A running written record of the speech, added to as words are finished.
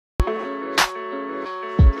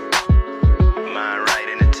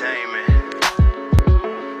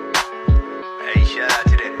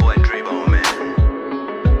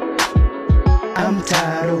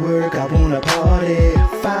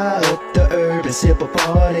and sip a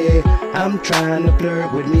party. I'm trying to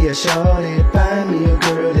flirt with me a shorty. Find me a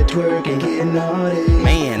girl that twerk and get naughty.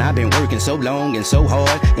 Man, I've been working so long and so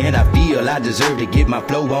hard, and I feel I deserve to get my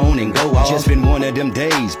flow on and go off. Just been one of them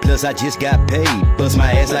days, plus I just got paid. Bust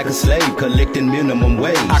my ass like a slave, collecting minimum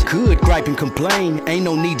wage. I could gripe and complain, ain't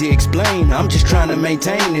no need to explain. I'm just trying to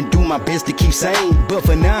maintain and do my best to keep sane. But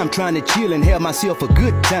for now I'm trying to chill and have myself a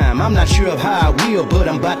good time. I'm not sure of how I will, but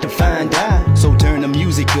I'm about to find out. So turn the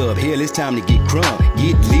music up, hell it's time to get crunk.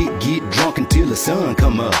 Get lit, get drunk until the sun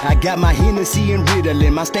come up. I got my Hennessy and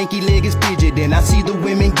Ritalin, my stanky leg is fidgeting. I see the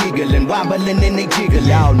women giggling, wobbling and they jiggling.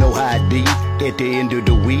 Y'all know how it be at the end of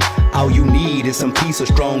the week. All you need is some peace, a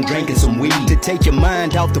strong drink and some weed to take your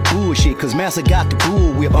mind off the bullshit, cause Master got the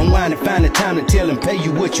bullwhip. Unwind and find the time to tell him pay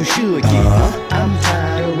you what you should get. I'm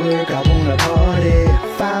tired of work, I wanna party.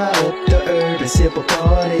 Fire up the herb and sip a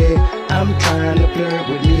party. I'm trying to flirt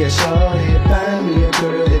with me a shorty. Find me a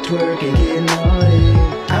girl that twerk and get naughty.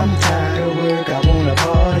 I'm tired of work, I wanna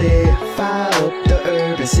party. Fire up the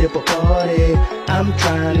herb and sip a party. I'm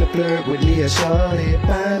trying to flirt with me a shorty.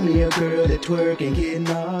 Find me a girl that twerk and get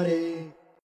naughty.